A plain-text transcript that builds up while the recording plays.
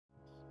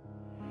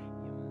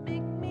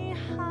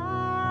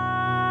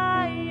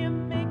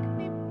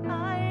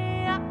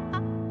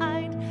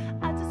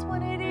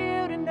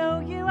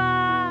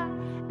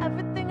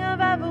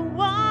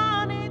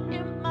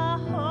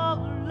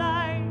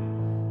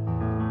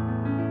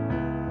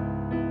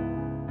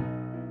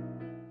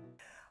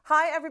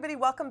Hi everybody,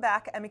 welcome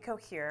back. Emiko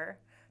here.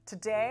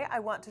 Today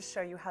I want to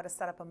show you how to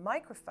set up a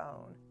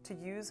microphone to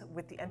use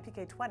with the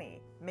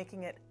NPK20,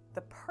 making it the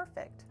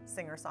perfect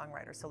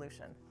singer-songwriter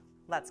solution.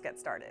 Let's get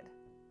started.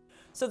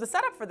 So the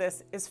setup for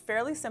this is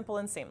fairly simple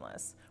and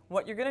seamless.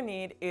 What you're going to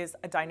need is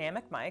a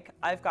dynamic mic.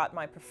 I've got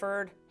my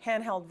preferred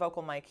handheld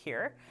vocal mic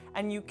here,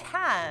 and you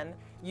can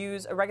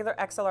use a regular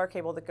XLR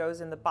cable that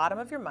goes in the bottom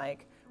of your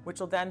mic, which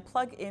will then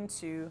plug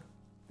into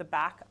the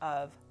back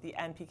of the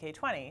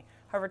NPK20.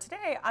 However,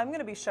 today I'm going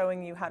to be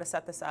showing you how to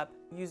set this up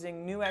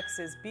using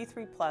NUX's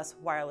B3 Plus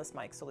wireless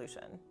mic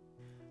solution.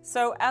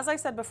 So as I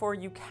said before,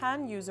 you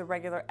can use a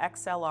regular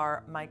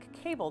XLR mic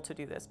cable to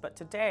do this, but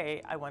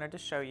today I wanted to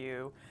show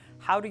you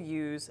how to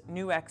use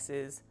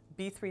NUX's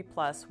B3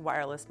 Plus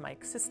wireless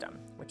mic system,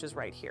 which is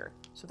right here.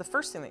 So the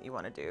first thing that you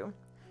want to do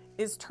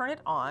is turn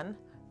it on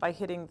by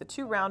hitting the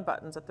two round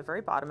buttons at the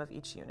very bottom of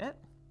each unit.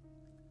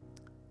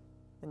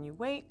 Then you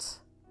wait.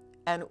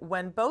 And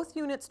when both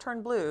units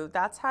turn blue,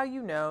 that's how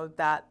you know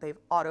that they've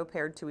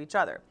auto-paired to each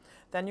other.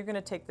 Then you're going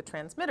to take the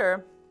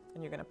transmitter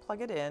and you're going to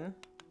plug it in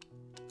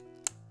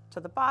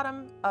to the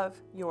bottom of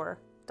your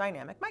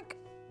dynamic mic.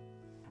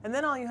 And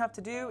then all you have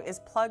to do is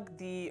plug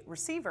the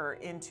receiver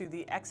into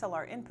the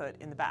XLR input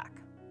in the back.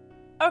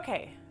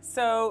 Okay,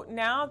 so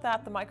now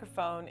that the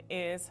microphone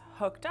is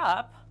hooked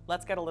up,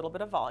 let's get a little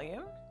bit of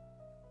volume.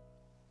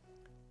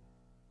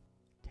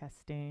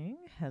 Testing,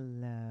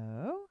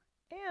 hello.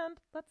 And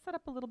let's set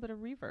up a little bit of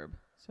reverb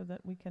so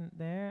that we can,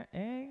 there,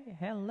 hey,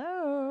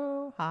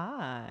 hello,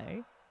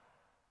 hi.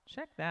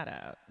 Check that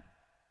out.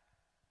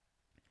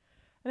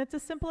 And it's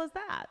as simple as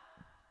that.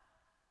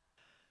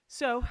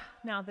 So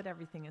now that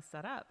everything is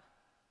set up,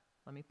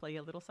 let me play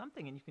you a little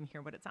something and you can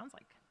hear what it sounds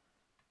like.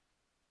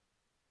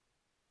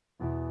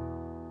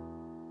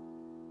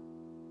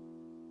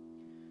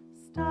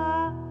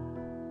 Stop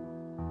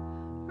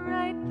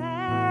right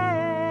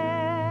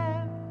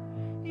there,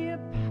 you're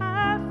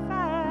perfect,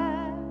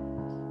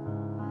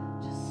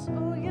 just so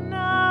you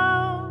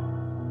know,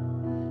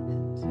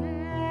 and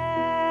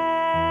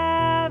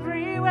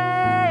everywhere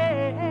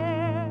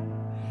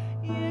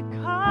you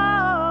go,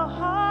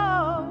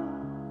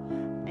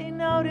 they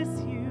notice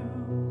you.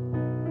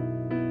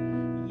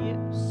 You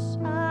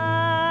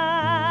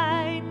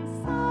shine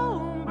so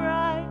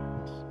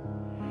bright,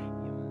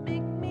 you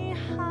make me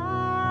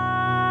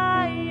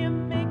high, you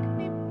make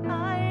me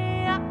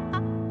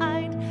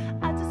blind.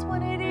 I just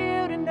wanted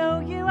you to know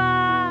you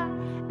are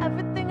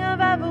everything I've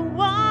ever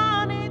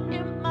wanted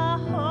in my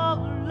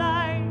whole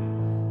life.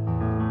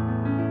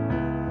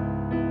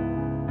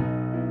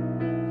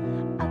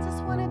 I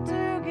just wanted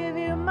to give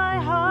you my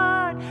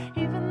heart,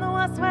 even though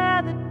I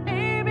swear that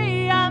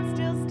maybe I'm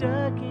still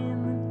stuck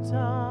in the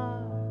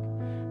dark.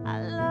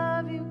 I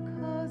love you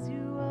 'cause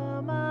you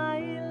are my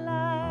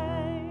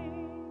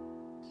light.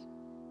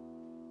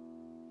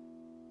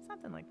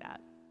 Something like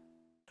that.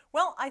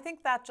 Well, I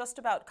think that just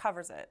about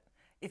covers it.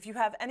 If you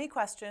have any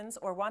questions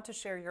or want to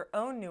share your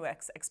own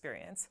NUX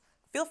experience,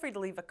 feel free to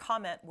leave a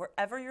comment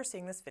wherever you're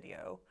seeing this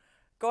video.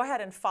 Go ahead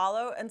and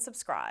follow and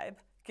subscribe.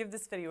 Give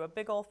this video a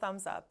big ol'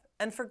 thumbs up.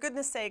 And for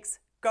goodness sakes,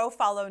 go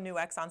follow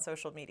NUX on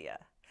social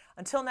media.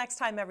 Until next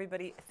time,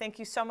 everybody, thank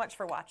you so much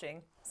for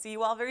watching. See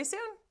you all very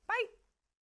soon.